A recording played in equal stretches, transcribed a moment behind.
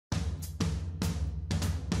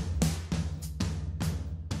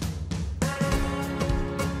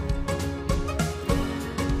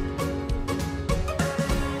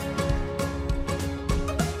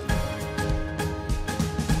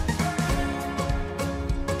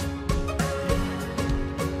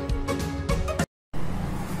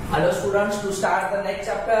Hello students, to start the next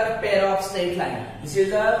chapter, pair of straight line. This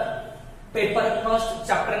is the paper first,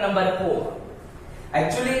 chapter number 4.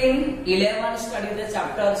 Actually in 11 study the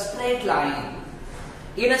chapter straight line.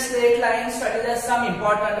 In a straight line study the some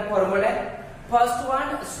important formula. First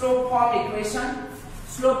one, slope form equation.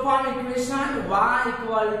 Slope form equation y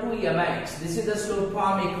equal to mx. This is the slope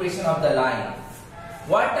form equation of the line.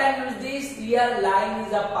 What I use this? Here line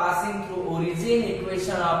is a passing through origin,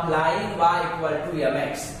 equation of line y equal to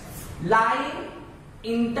mx. Line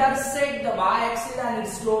intersect the y-axis and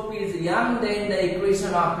its slope is m, then the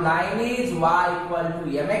equation of line is y equal to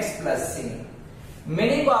mx plus c.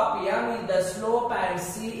 Meaning of m is the slope and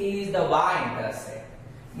c is the y-intercept.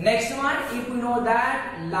 Next one, if you know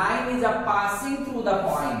that line is a passing through the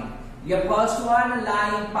point. Your first one,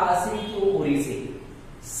 line passing through origin.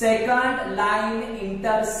 Second, line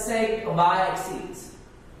intersect y-axis.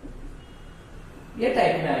 ये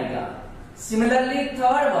type में आएगा. Similarly,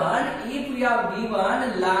 third one, if we have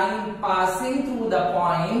given line passing through the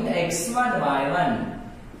point x1, y1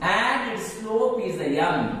 and its slope is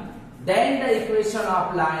m, then the equation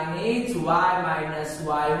of line is y minus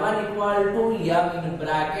y1 equal to m in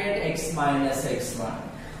bracket x minus x1.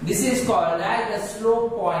 This is called as the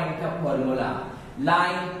slope point formula.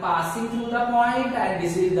 Line passing through the point and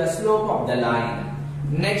this is the slope of the line.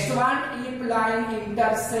 Next one, if line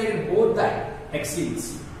intersect both the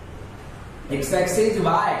axes, x-axis,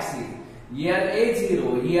 y-axis, here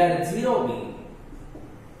a0, here 0b.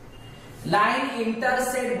 Line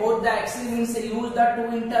intersect both the axes means use the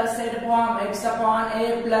two intersect form x upon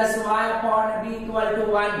a plus y upon b equal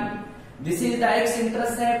to 1. This is the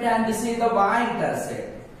x-intercept and this is the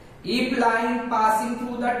y-intercept. If line passing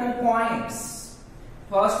through the 2 points,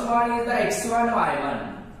 first one is the x1,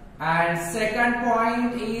 y1 and second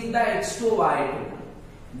point is the x2, y2.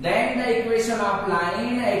 Then the equation of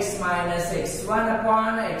line x minus x1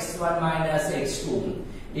 upon x1 minus x2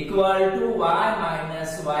 equal to y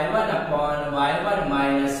minus y1 upon y1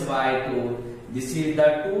 minus y2. This is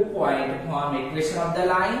the 2-point form equation of the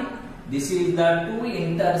line. This is the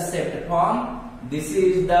 2-intercept form. This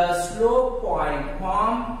is the slope point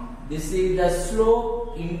form. This is the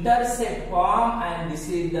slope intercept form and this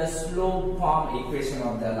is the slope form equation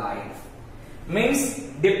of the line. Means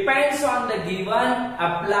depends on the given,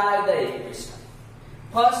 apply the equation.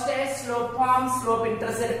 First is slope form, slope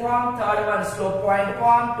intercept form. Third one slope point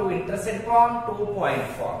form, 2-intercept form, 2-point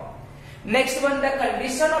form. Next one, the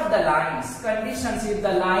condition of the lines. Conditions: if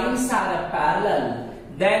the lines are parallel,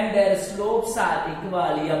 then their slopes are equal,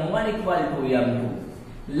 m1 equal to m2.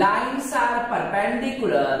 Lines are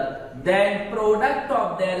perpendicular, then product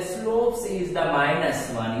of their slopes is the minus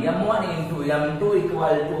 1. m1 into m2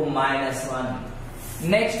 equal to minus 1.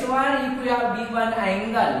 Next one, if we have given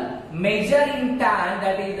angle, measure in tan,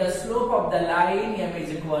 that is the slope of the line, m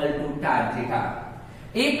is equal to tan theta.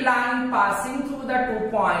 If line passing through the 2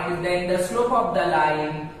 points, then the slope of the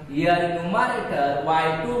line, here numerator,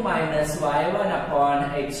 y2 minus y1 upon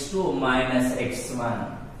x2 minus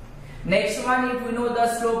x1. Next one, if we know the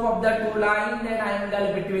slope of the 2 lines, then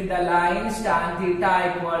angle between the lines tan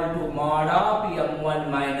theta equal to mod of m1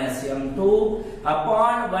 minus m2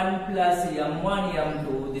 upon 1 plus m1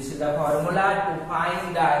 m2. This is the formula to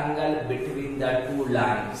find the angle between the 2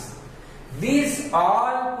 lines. These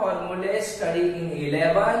all formulas studied in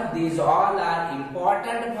 11. These all are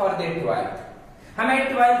important for the 12th. हमें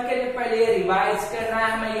 12th के लिए पहले revise करना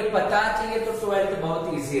है, हमें ये पता चाहिए तो 12th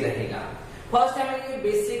बहुत इजी रहेगा. फर्स्ट हमें ये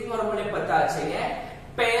बेसिक फॉर्मूले पता चाहिए.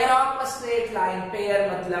 Pair of straight line, pair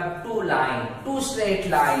मतलब 2 line, 2 straight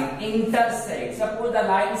line intersect. Suppose the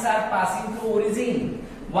lines are passing through origin,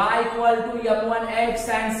 y equal to m1x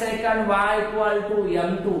and second y equal to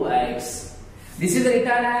m2x. This is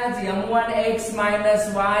written as m1x minus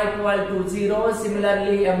y equal to 0.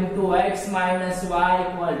 Similarly, m2x minus y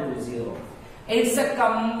equal to 0. It's a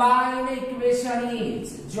combined equation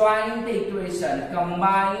is joint equation.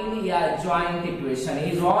 Combined या joint equation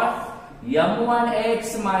is what?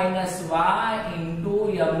 m1x minus y into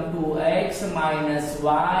m2x minus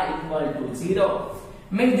y equal to 0.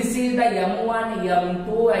 Means this is the m1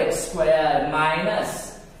 m2x square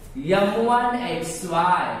minus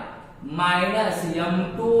m1xy minus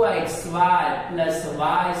m2xy plus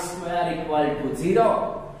y square equal to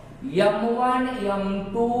 0. m1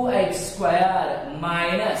 m2x square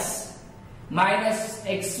minus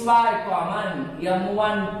xy common,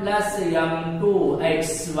 m1 plus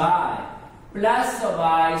m2xy plus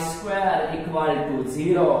y square equal to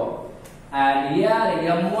 0. And here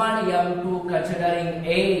m1 m2 considering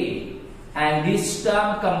a and this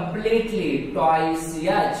term completely twice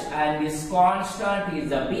h and this constant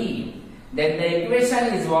is a b. Then the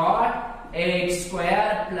equation is what? ax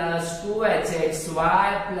square plus 2hxy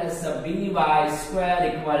plus by square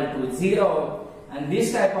equal to 0, and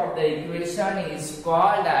this type of the equation is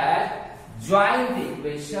called as joint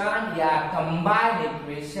equation या combined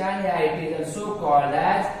equation, या it is also called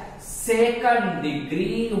as second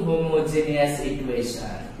degree homogeneous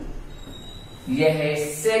equation. यह है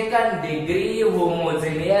second degree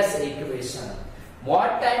homogeneous equation.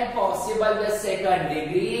 What time possible the second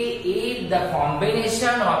degree? If the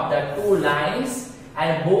combination of the two lines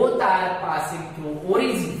and both are passing through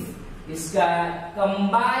origin. इसका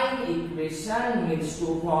combined equation means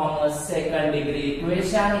to form a second degree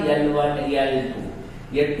equation L1 L2.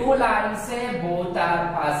 ये two lines है, both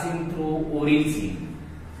are passing through origin,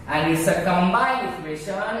 and it's a combined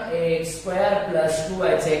equation ax square plus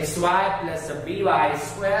 2hxy plus by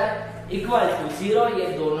square equal to 0.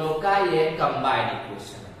 ये दोनों का ये combined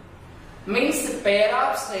equation means pair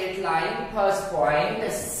of straight line first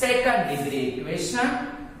point second degree equation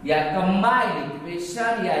या combined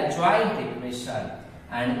equation या joint equation,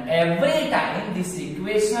 and every time this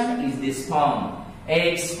equation is this form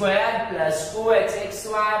ax square plus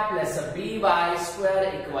 2hxy plus by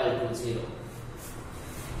square equal to 0.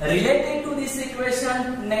 Related to this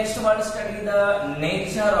equation, next one study the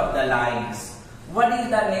nature of the lines. What is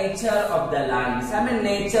the nature of the lines? हमें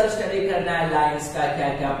nature study करना है lines का क्या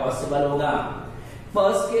क्या possible होगा.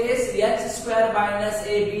 First case h square minus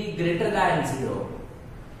ab greater than 0.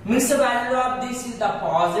 Means the value of this is the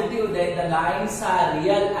positive, then the lines are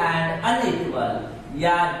real and unequal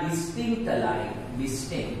या distinct line,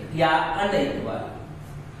 distinct या unequal.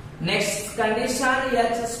 Next condition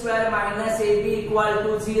h square minus ab equal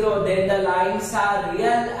to 0, then the lines are real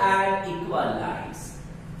and equal lines.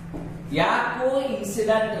 या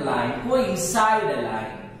coincident line, coincide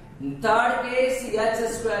line. Third case h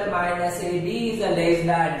square minus ab is less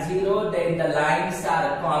than 0, then the lines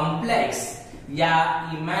are complex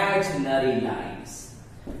या imaginary lines.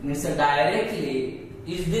 Means directly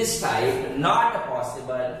is this type not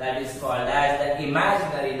possible, that is called as the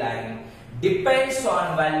imaginary line. Depends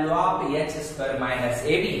on value of h square minus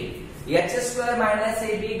ab. h square minus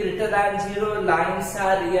ab greater than 0, lines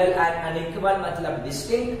are real and unequal मतलब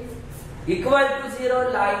distinct. Equal to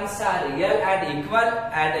 0, lines are real and equal,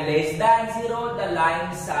 and less than 0, the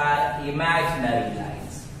lines are imaginary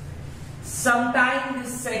lines. Sometimes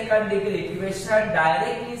this second degree equation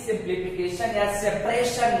directly simplification या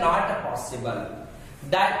separation not possible.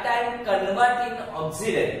 That time convert in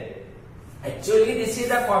auxiliary. Actually, this is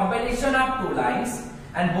the combination of two lines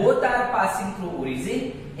and both are passing through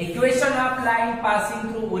origin. Equation of line passing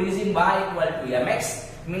through origin y equal to mx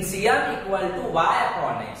means m equal to y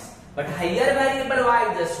upon x. But higher variable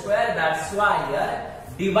y is the square, that's why here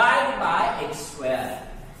divide by x square.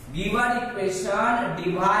 Given equation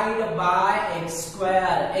divide by x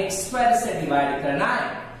square से divide करना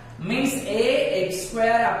है means a x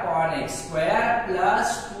square upon x square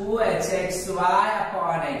plus 2hxy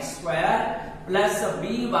upon x square plus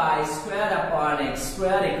by square upon x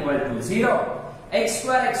square equal to 0. x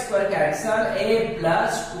square cancel, a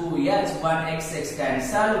plus 2h 1x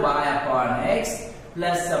cancel, y upon x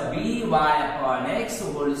plus by upon x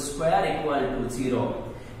whole square equal to 0.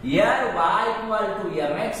 Here y equal to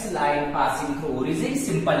mx, line passing through origin,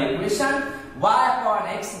 simple equation. Y upon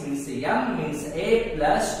x means m means a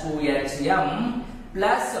plus 2h m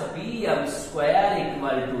plus bm square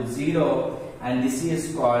equal to 0, and this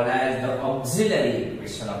is called as the auxiliary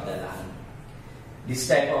equation of the line. This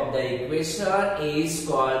type of the equation is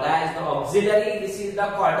called as the auxiliary. This is the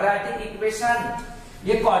quadratic equation.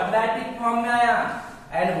 ये quadratic form में आया,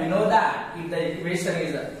 and we know that if the equation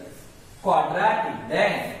is quadratic,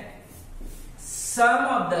 then sum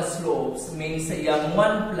of the slopes means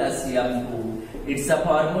m1 plus m2. It's a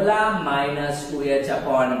formula minus 2h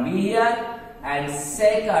upon b here, and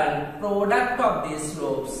second product of these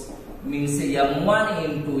slopes means m1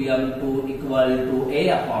 into m2 equal to a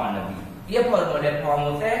upon b. ये formula form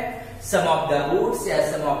होते हैं sum of the roots या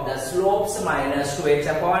sum of the slopes minus 2h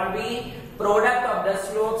upon b. Product of the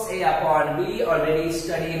slopes a upon b already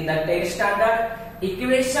studied in the 10th standard.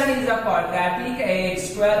 Equation is a quadratic, ax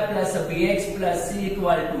square plus bx plus c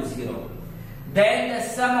equal to 0. Then the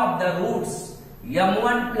sum of the roots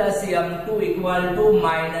m1 plus m2 equal to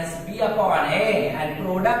minus b upon a, and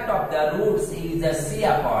product of the roots is a c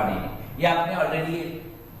upon a. ये आपने already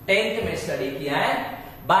 10th में study किया है.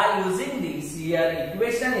 By using this here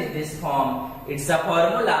equation is this form. It's a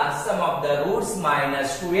formula sum of the roots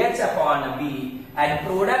minus 2h upon b, and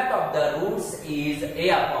product of the roots is a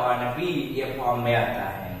upon b. ये form में आता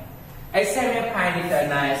है. ऐसे में find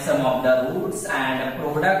करना है sum of the roots and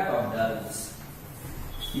product of the roots.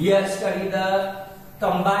 Here study the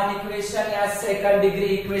combined equation या second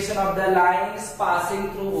degree equation of the lines passing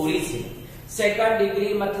through origin. Second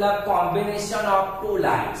degree मतलब combination of two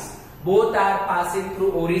lines. Both are passing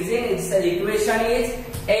through origin. Its equation is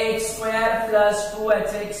x square plus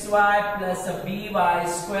 2hxy plus by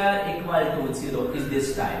square equal to 0 is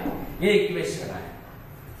this type. ये equation है.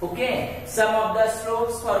 Okay. Sum of the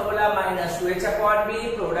slopes formula minus 2h upon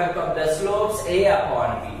b. Product of the slopes a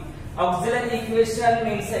upon b. Auxiliary equation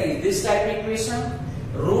means this type equation.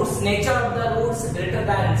 Roots, nature of the roots greater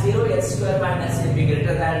than 0, h square minus ab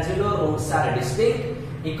greater than 0, roots are distinct,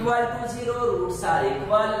 equal to 0, roots are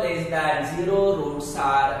equal, less than 0, roots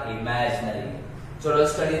are imaginary. चलो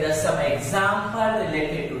study the some example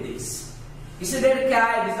related to this. इसी तरह क्या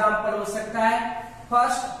example हो सकता है?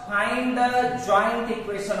 First, find the joint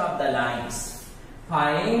equation of the lines.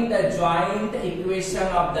 Find the joint equation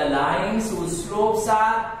of the lines whose slopes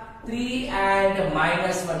are 3 and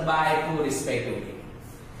minus 1 by 2 respectively.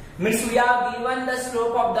 Means we are given the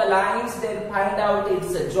slope of the lines, then find out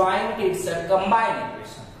its joint, its combined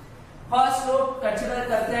equation. First slope consider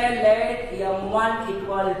करते हैं, let m1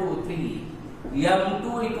 equal to 3, m2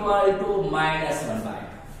 equal to minus 1 by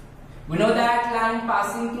 2. We know that line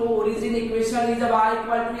passing through origin equation is y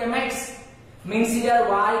equal to mx. Means here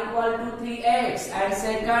y equal to 3x and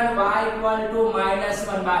second y equal to minus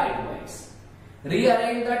 1 by 2x.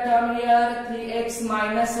 Rearrange the term here, 3x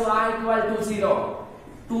minus y equal to 0.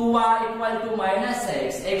 2y equal to minus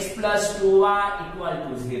x, x plus 2y equal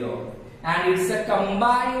to 0. And its a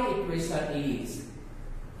combined equation is,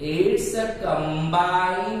 it's a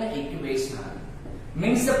combined equation.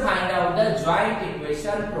 Means find out the joint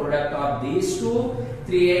equation product of these two,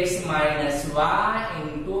 3x minus y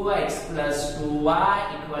into x plus 2y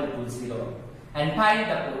equal to 0. And find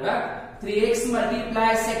the product, 3x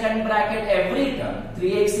multiply second bracket every term,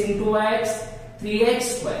 3x into x, 3x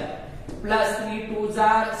square. Plus 3 2s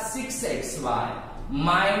are 6xy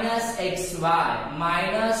minus xy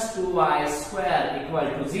minus 2y square equal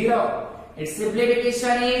to 0. Its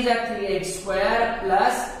simplification is a 3x square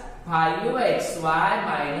plus 5xy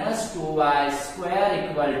minus 2y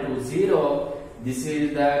square equal to 0. This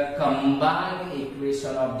is the combined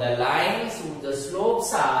equation of the lines whose the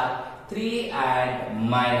slopes are 3 and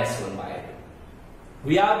minus 1 by 2.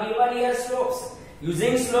 We are given here slopes.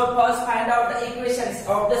 Using slope, first find out the equations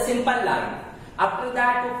of the simple line. After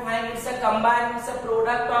that, to find it's a combined, it's a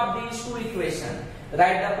product of these two equations.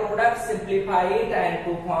 Write the product, simplify it, and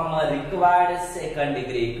to form a required second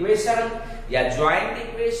degree equation, या joint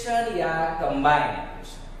equation या combined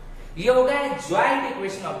equation. ये हो गया joint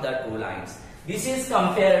equation of the two lines. This is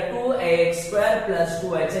compared to ax square plus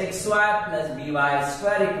 2hxy plus by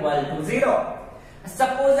square equal to 0.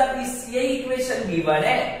 Suppose अब इस ये equation given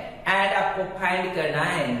है. And आपको find करना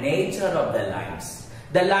है nature of the lines.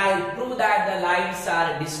 The line, prove that the lines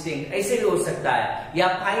are distinct. ऐसे भी हो सकता है. या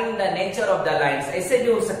find the nature of the lines. ऐसे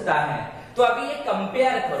भी हो सकता है. तो अभी ये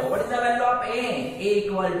compare करो. What is the value of a? A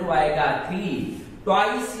equal to आएगा 3.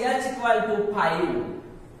 Twice h equal to 5.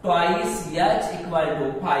 Twice h equal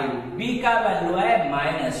to 5. B का value है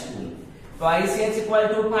 -2. Twice h equal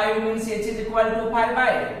to 5 means h is equal to 5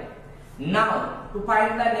 by 2. Now, to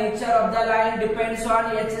find the nature of the line depends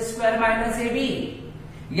on h square minus ab.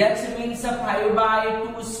 H means 5 by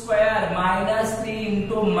 2 square minus 3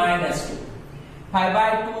 into minus 2. 5 by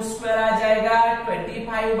 2 square आ जाएगा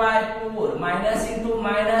 25 by 4 minus into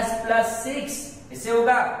minus plus 6. इससे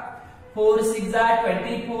होगा 4 6 are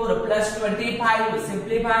 24 plus 25.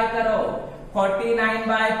 Simplify करो 49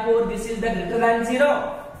 by 4. This is the greater than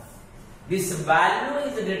 0. This value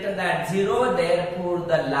is greater than 0, therefore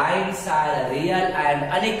the lines are real and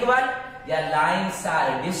unequal. या lines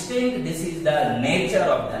are distinct. This is the nature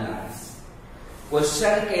of the lines.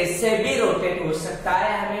 Question कैसे भी rotate हो सकता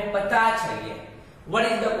है, हमें पता चाहिए. What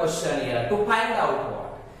is the question here? To find out what?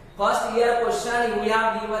 First here question we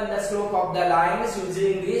have given the slope of the lines.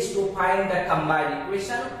 Using this to find the combined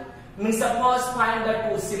equation. Means suppose find the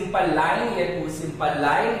two simple line. ये two simple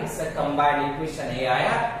line. It's a combined equation ये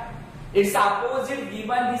आया. Its opposite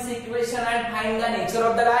given this equation and find the nature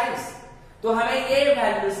of the lines. तो हमें ये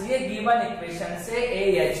values ये given equation से a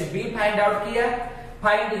h b find out किया.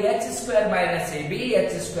 Find h square minus ab.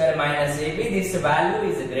 h square minus ab. This value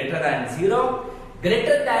is greater than 0.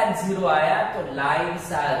 Greater than 0 आया तो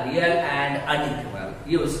lines are real and unequal.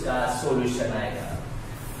 ये उसका सॉल्यूशन आएगा.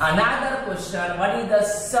 Another question, what is the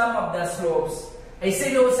some of the slopes. ऐसे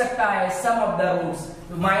भी हो सकता है सम ऑफ द रूट्स.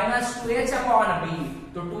 तो -2h अपॉन b.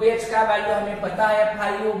 तो 2h का वैल्यू हमें पता है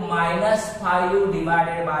 5 माइनस 5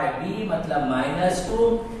 डिवाइडेड बाय b मतलब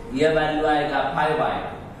 -2. ये वैल्यू आएगा 5 bye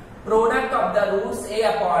 2. Product of the roots a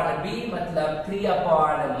upon b मतलब 3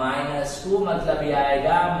 अपॉन -2 मतलब ये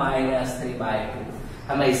आएगा -3/2।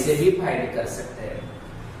 हम ऐसे भी फाइंड कर सकते हैं,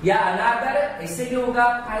 या अनदर ऐसे भी होगा,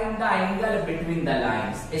 find the angle between the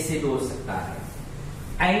lines, ऐसे भी हो सकता है।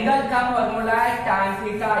 एंगल का फॉर्मूला है tan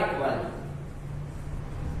theta equal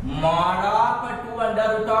mod of 2 under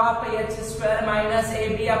root of h square minus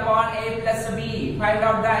ab upon a plus b। Find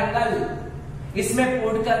out the angle. इसमें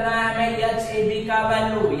पुट करना है हमें h ab का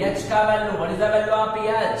वैल्यू, h का value, what is the value of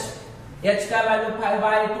h का value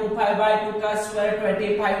 5/2, 5/2 का square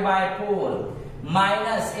 25/4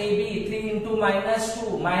 minus ab 3 into -2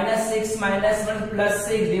 -6 -1 +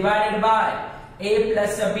 6 divided by a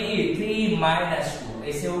plus b 3 -2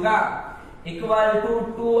 ऐसे होगा equal to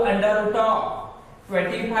 2 under root of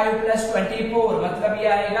 25 plus 24 मतलब ये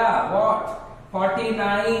आएगा व्हाट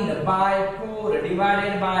 49/4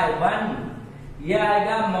 डिवाइडेड बाय 1, ये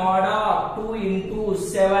आएगा मॉड ऑफ 2 into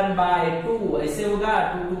 7/2 ऐसे होगा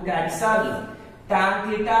 2 cancel. tan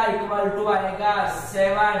theta equal to आएगा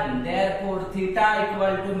 7, देयरफॉर थीटा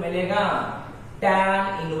इक्वल टू मिलेगा tan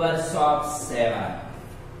inverse of 7।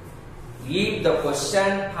 Leave the question,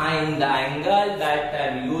 find the angle, that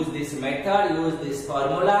time use this method, use this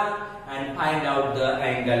formula and find out the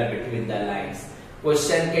angle between the lines।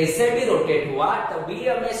 Question कैसे भी rotate हुआ तभी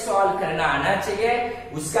हमें solve करना आना चाहिए,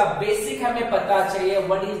 उसका बेसिक हमें पता चाहिए,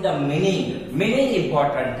 what is the meaning, meaning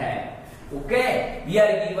important है। Okay, we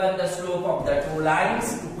are given the slope of the two lines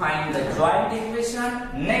to find the joint equation.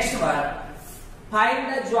 Next one, find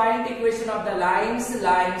the joint equation of the lines।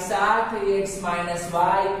 Lines are 3x minus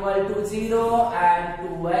y equal to 0 and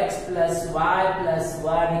 2x plus y plus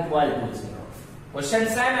 1 equal to 0। Question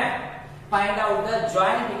same है, find out the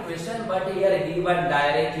joint equation, but here given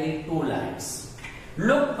directly two lines।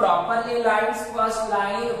 Look properly lines, first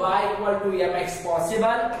line y equal to mx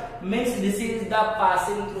possible means this is the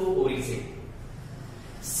passing through origin।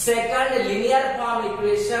 Second linear form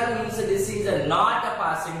equation means this is not a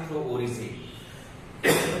passing through origin।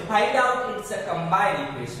 Find out it's a combined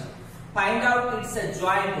equation, find out it's a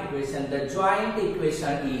joint equation। The joint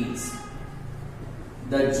equation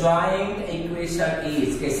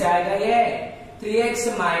is कैसे आएगा ये 3x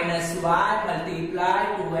minus y multiply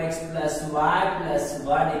 2x plus y plus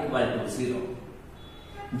 1 equal to 0।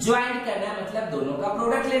 Joint करना है मतलब दोनों का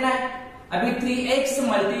product लेना है। अभी 3x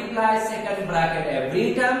multiply second bracket every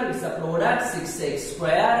term it's a product 6x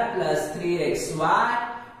square plus 3xy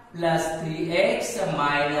plus 3x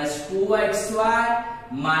minus 2xy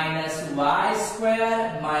minus y square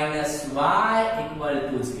minus y equal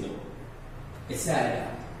to 0 ऐसे आएगा।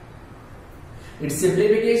 It's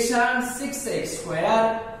simplification 6x square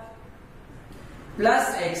plus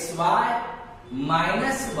xy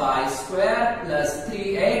minus y square plus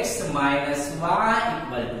 3x minus y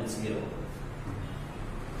equal to 0।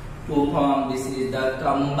 To form this is the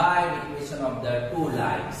combined equation of the two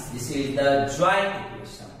lines, this is the joint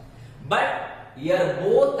equation, but here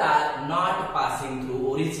both are not passing through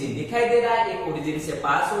origin। दिखाई दे रहा है एक origin से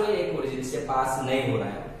पास हो रहा है, एक origin से पास नहीं हो रहा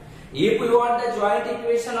है। If we want the joint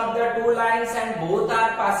equation of the two lines and both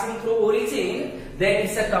are passing through origin, then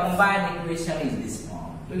it's a combined equation in this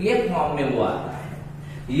form। तो ये फॉर्म में वो आता है।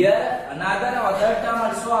 Here another other term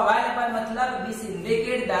also available, मतलब this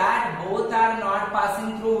indicate that both are not passing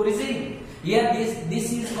through origin। Here this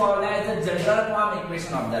is called as the general form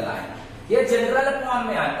equation of the line। ये general form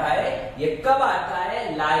में आता है, ये कब आता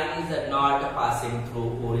है, line is not passing through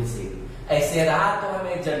origin. ऐसे रहा तो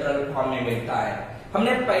हमें जनरल फॉर्म में मिलता है।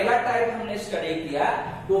 हमने पहला टाइप हमने स्टडी किया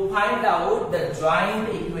to find out the joint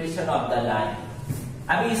equation of the line.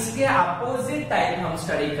 अभी इसके अपोजिट टाइप हम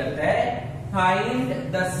स्टडी करते हैं, find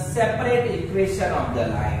the separate equation of the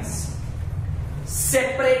lines.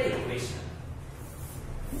 Separate equation,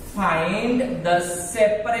 find the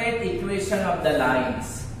separate equation of the lines.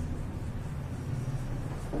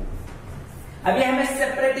 अभी हमें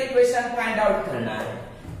सेपरेट इक्वेशन फाइंड आउट करना है।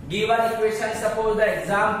 Given equation suppose the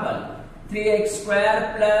example 3x square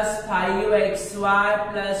plus 5xy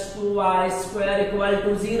plus 2y square equal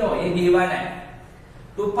to 0, ये given है।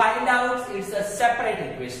 To find out it's a separate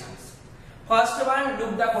equations. First one,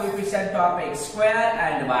 look the coefficient of x square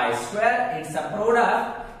and y square, it's a product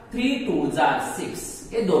 3 2s are 6,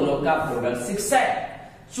 ये दोनों का product 6 है।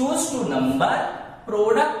 Choose to number,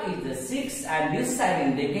 product is the 6 and this side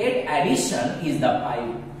indicate addition is the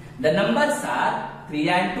 5। The numbers are 3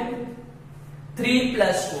 and 2, 3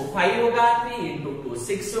 plus 2 5 होगा, 3 into 2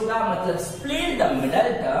 6 होगा, मतलब split the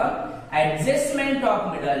middle term, adjustment of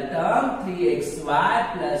middle term 3xy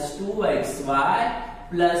plus 2xy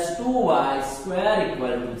plus 2y square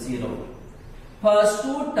equal to 0। First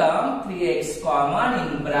two term 3x common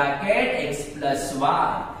in bracket x plus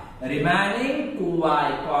y remaining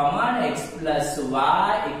 2y common, x plus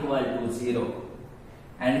y equal to 0.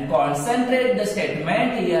 And concentrate the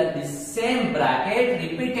statement here, this same bracket,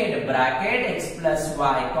 repeated bracket, x plus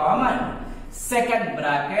y common, second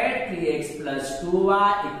bracket 3x plus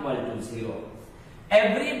 2y equal to 0.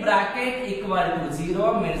 Every bracket equal to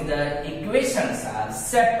 0 means the equations are,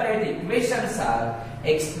 separate equations are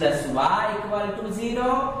x plus y equal to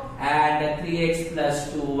 0 and 3x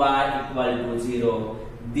plus 2y equal to 0.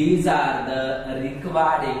 These are the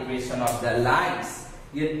required equation of the lines.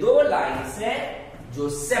 ये दो lines है जो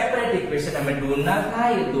separate equation हमें ढूंढना था,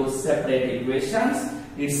 ये दो separate equations.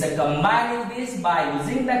 It's combining this by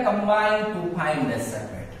using the combine to find the separate.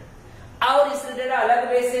 और इस रिलेटेड अलग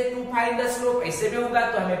वे से to find the slope ऐसे भी होगा,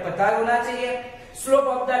 तो हमें पता होना चाहिए slope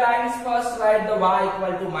of the lines. First write the y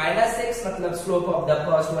equal to minus x, मतलब slope of the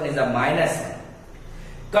first one is a minus 1.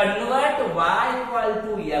 Convert y equal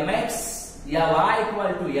to mx या y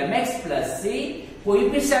equal to mx plus c,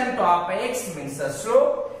 coefficient of x means the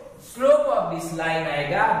slope. Slope of this line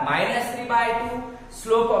आएगा minus 3 by 2.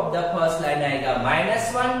 Slope of the first line आएगा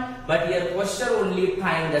minus 1. But here question only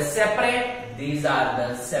find the separate. These are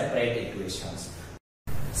the separate equations.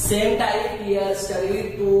 Same type here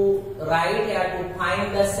study to write here to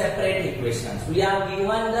find the separate equations. We are given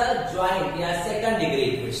the joint here second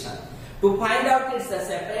degree equation. To find out it's the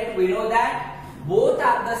separate, we know that both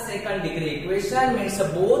are the second degree equation, means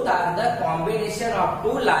both are the combination of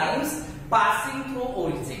two lines passing through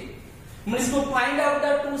origin. Means to find out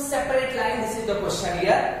the two separate lines, this is the question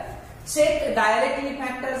here. Check directly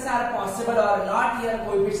factors are possible or not. Here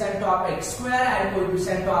coefficient of x square and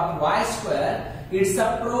coefficient of y square, its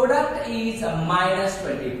product is minus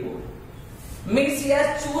 24. Means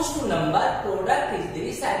here choose to number, product is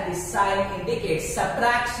this and this sign indicates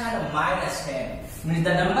subtraction minus 10. Means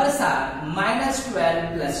the numbers are minus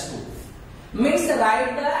 12 plus 2. Means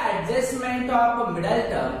write the adjustment of middle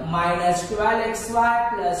term minus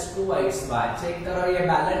 12xy plus 2xy. Check करो ये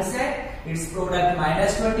balance है. Its product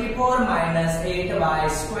minus 24 minus 8y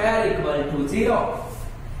square equal to 0.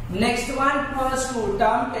 Next one, first two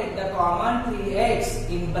term take the common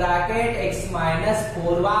 3x in bracket x minus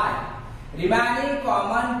 4y. Remaining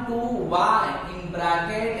common 2y in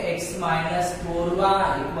bracket x minus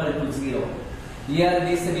 4y equal to 0. Here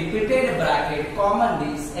this repeated bracket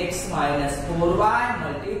common this x minus 4y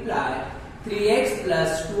multiply 3x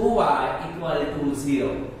plus 2y equal to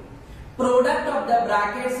 0. Product of the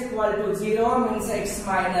brackets equal to 0 means x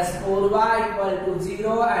minus 4y equal to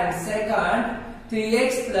 0 and second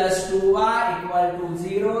 3x plus 2y equal to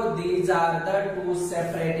 0. These are the two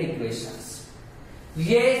separate equations.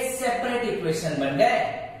 ये separate equation बन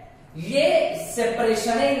गए. ये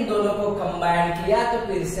separation है, इन दोनों को combine किया तो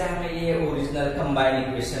फिर से हमें ये ओरिजिनल कंबाइन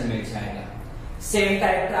इक्वेशन मिल जाएगा. Same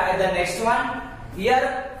type try the next one. Here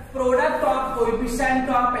product of coefficient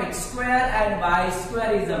of x square and y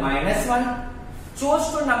square is a minus 1. Choose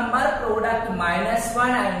to number product minus 1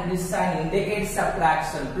 and this sign indicates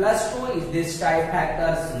subtraction plus 2. Is this type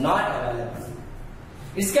factors not available?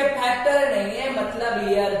 इसके factor नहीं है, मतलब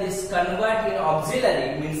here this convert in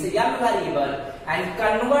auxiliary means m variable and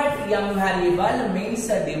convert m variable means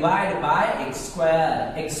divide by x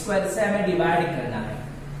square. x square से हमें divide करना है.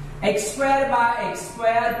 x square by x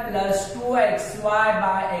square plus 2xy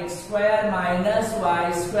by x square minus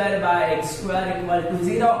y square by x square equal to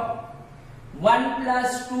 0. 1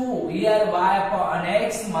 plus 2 here y upon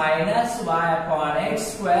x minus y upon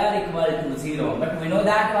x square equal to 0. But we know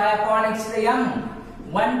that y upon x is m.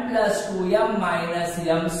 1 plus 2m minus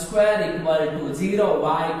m square equal to 0.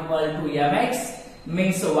 Y equal to mx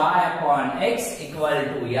means y upon x equal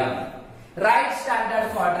to m. Write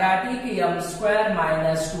standard quadratic m square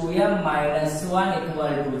minus 2m minus 1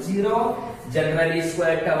 equal to 0. Generally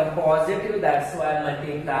square term positive, that's why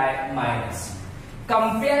multiply minus.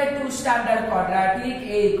 Compare two standard quadratic,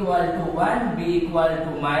 a equal to 1, b equal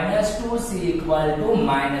to minus 2, c equal to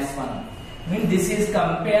minus 1. Mean this is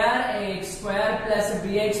compare ax square plus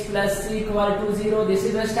bx plus c equal to 0. This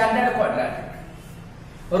is a standard quadratic.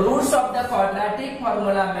 Roots of the quadratic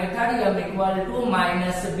formula method, m equal to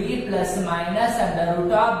minus b plus minus under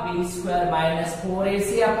root of b square minus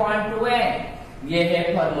 4ac upon 2a. ये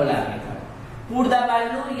है formula method. Put the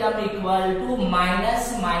value m equal to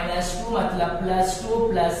minus minus 2 मतलब plus 2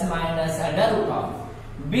 plus minus under root of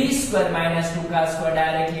b square minus 2 का square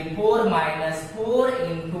directly 4 minus 4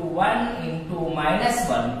 into 1 into minus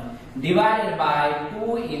 1 divided by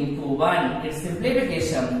 2 into 1. Its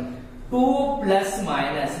simplification 2 plus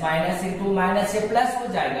minus minus into minus से plus हो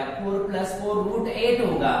जाएगा. 4 plus 4 root 8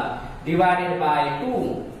 होगा divided by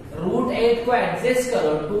 2. Root 8 को adjust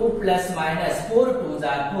करो, 2 plus minus 4 2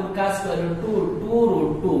 4 का square root 2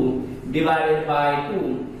 root 2 divided by 2.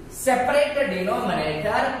 Separate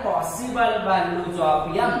denominator possible values of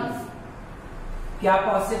m. क्या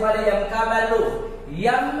possible है m का value?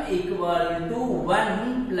 m equal to 1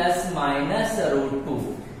 plus minus root 2.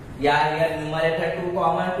 यार ये numerator 2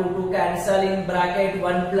 common, 2 cancel, in bracket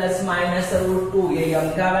 1 plus minus root 2, ये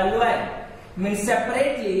m का value है. Means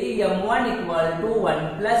separately m1 equal to 1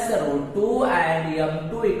 plus root 2 and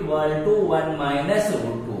m2 equal to 1 minus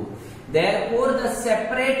root 2. Therefore the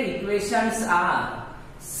separate equations are,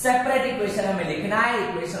 separate equation हमें लिखना है,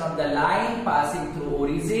 equation of the line passing through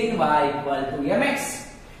origin y equal to mx,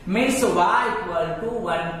 means y equal to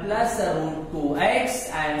 1 plus root 2x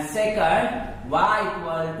and second y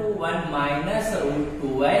equal to 1 minus root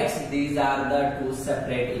 2x. These are the two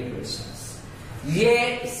separate equations.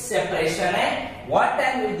 ये separation है. What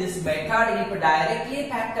time with this method? If directly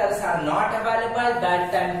factors are not available, that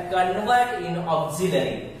time convert in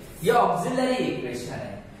auxiliary. ये auxiliary equation है.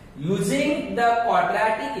 Using the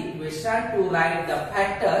quadratic equation to write the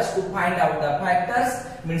factors, to find out the factors,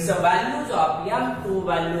 means the values of m, two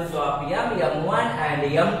values of m, m1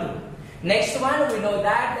 and m2. Next one, we know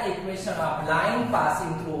that the equation of line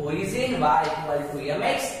passing through origin y equal to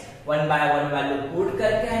mx. 1 by 1 value put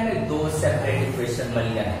करके हमें दो separate equation मिल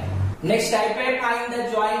गए. Next type है, find the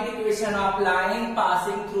joint equation of line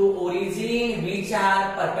passing through origin which are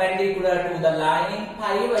perpendicular to the line.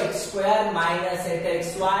 5x² minus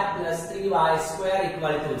 8xy plus 3y²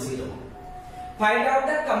 equal to 0. Find out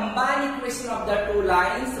the combined equation of the two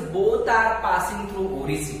lines. Both are passing through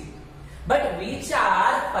origin, but which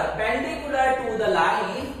are perpendicular to the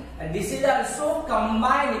line. And this is also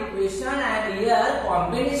combined equation, and here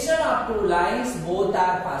combination of two lines both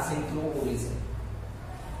are passing through origin.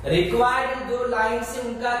 Required दो line से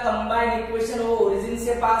उनका combined equation वो origin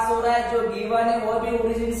से पास हो रहा है, जो given है वो भी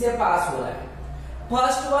origin से पास हो रहा है.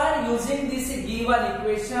 First one, using this given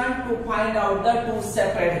equation to find out the two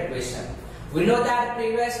separate equation. We know that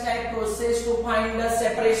previous type process to find the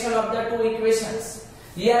separation of the two equations.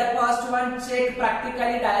 Here first one, check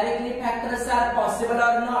practically directly factors are possible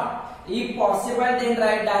or not. If possible, then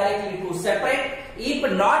write directly to separate. If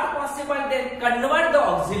not possible, then convert the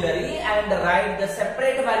auxiliary and write the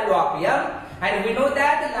separate value of m. And we know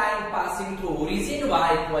that the line passing through origin y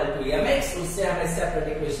equal to mx, उससे हमें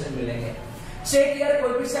separate equation मिलेंगे. Check here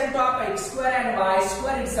coefficient of x² and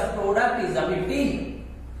y². Its a product is a 15.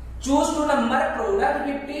 Choose two number product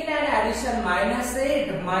 15 and addition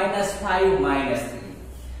 -8, -5, -3.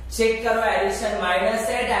 Check करो addition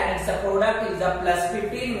 -8 and its a product is a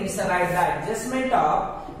 +15, means write the adjustment of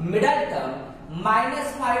middle term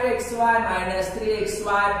 -5xy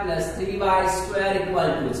 -3xy plus 3y²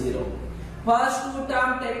 equal to 0. First two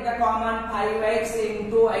term take the common 5x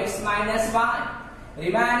into x minus 1.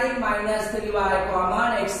 Remaining -3y common,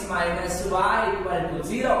 x minus y equal to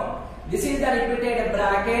 0. This is the repeated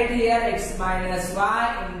bracket here, x minus y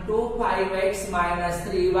into 5x minus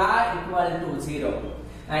 3y equal to 0.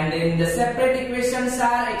 And then the separate equations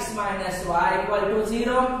are x minus y equal to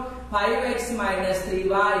 0, 5x minus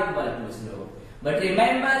 3y equal to 0. But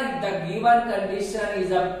remember, if the given condition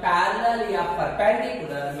is a parallel or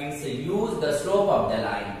perpendicular, means use the slope of the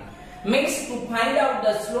line. Means to find out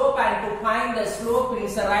the slope, and to find the slope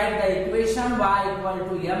means write the equation y equal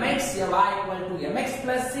to mx, y equal to mx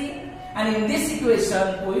plus c. And in this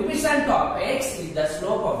equation, coefficient of x is the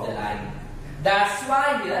slope of the line. That's why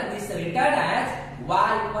here this written as y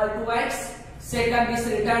equal to x. Second is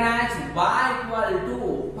written as y equal to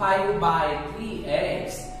 5 by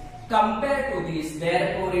 3x. Compared to this,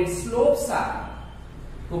 therefore its slopes are,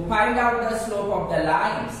 to find out the slope of the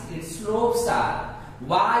lines, its slopes are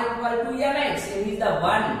y equal to mx, it is the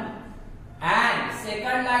 1, and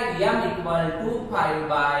second line m equal to 5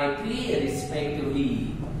 by 3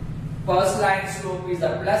 respectively. First line slope is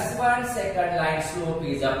a +1, second line slope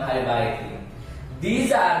is a 5 by 3.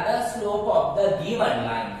 These are the slope of the given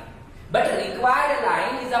line. But required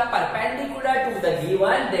line is a perpendicular to the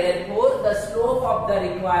given, therefore the slope of the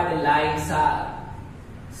required lines are,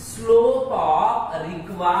 slope of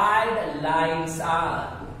required lines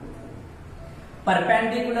are,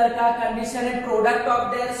 perpendicular का condition है, product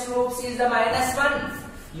of their slopes is the -1.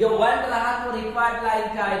 ये 1 रहा तो required line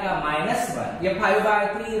का आएगा -1. ये 5 by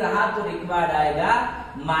 3 रहा तो required आएगा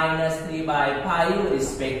 -3 by 5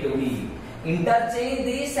 respectively. Interchange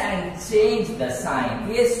this and change the sign.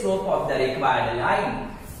 Here slope of the required line.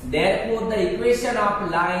 Therefore the equation of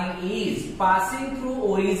line is passing through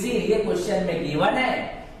origin. ये क्वेश्चन में given है.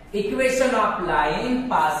 Equation of line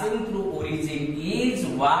passing through origin is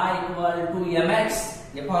y equal to mx.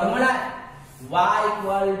 ये formula है. y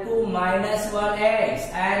equal to minus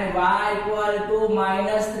 1x and y equal to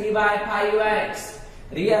minus 3 by 5x.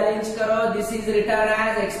 Rearrange karo, this is written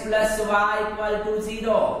as x plus y equal to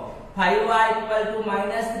 0. 5y equal to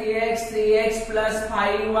minus 3x, 3x plus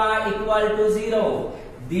 5y equal to 0.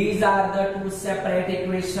 These are the two separate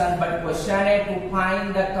equations, but question is to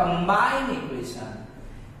find the combined equation.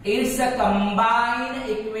 It's a combined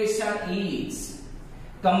equation is.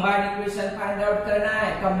 Combined equation find out करना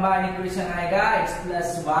है. Combined equation आएगा x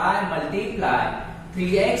plus y multiply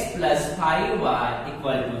 3x plus 5y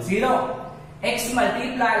equal to 0. X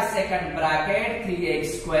multiply second bracket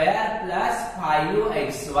 3x square plus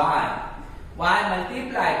 5xy. Y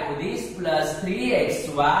multiply to this plus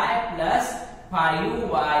 3xy plus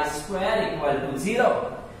 5y square equal to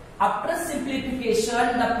 0. After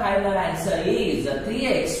simplification, the final answer is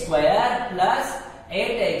 3x square plus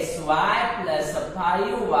 8xy plus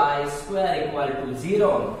 5y square equal to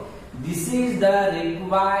 0. This is the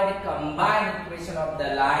required combined equation of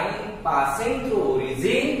the line passing through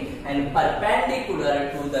origin and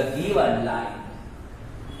perpendicular to the given line.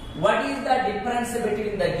 What is the difference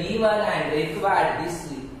between the given and required? This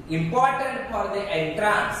is important for the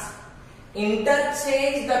entrance.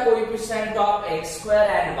 Interchange the coefficient of x square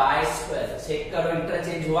and y square. Check करो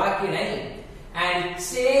interchange हुआ कि नहीं. And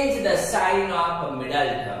change the sign of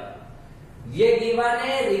middle term. ये given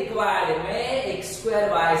है required में x square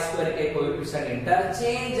y square के coefficient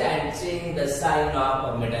interchange and change the sign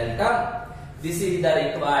of middle term. This is the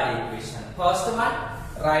required equation. First one,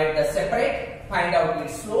 write the separate, find out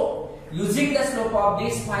its slope. Using the slope of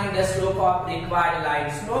this, find the slope of required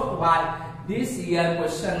line slope. While this year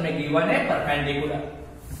question में given है perpendicular.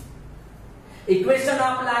 Equation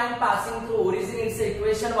of line passing through origin is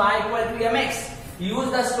equation y equal to mx.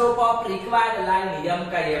 Use the slope of required line m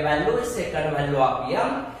का ये value is second value of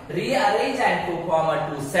m. Rearrange and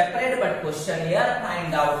perform two separate but question here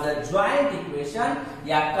find out the joint equation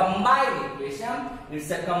या combined equation.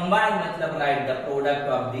 It's a combined मतलब write the product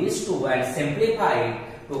of these two and simplify it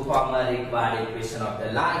to form a required equation of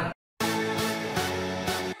the line.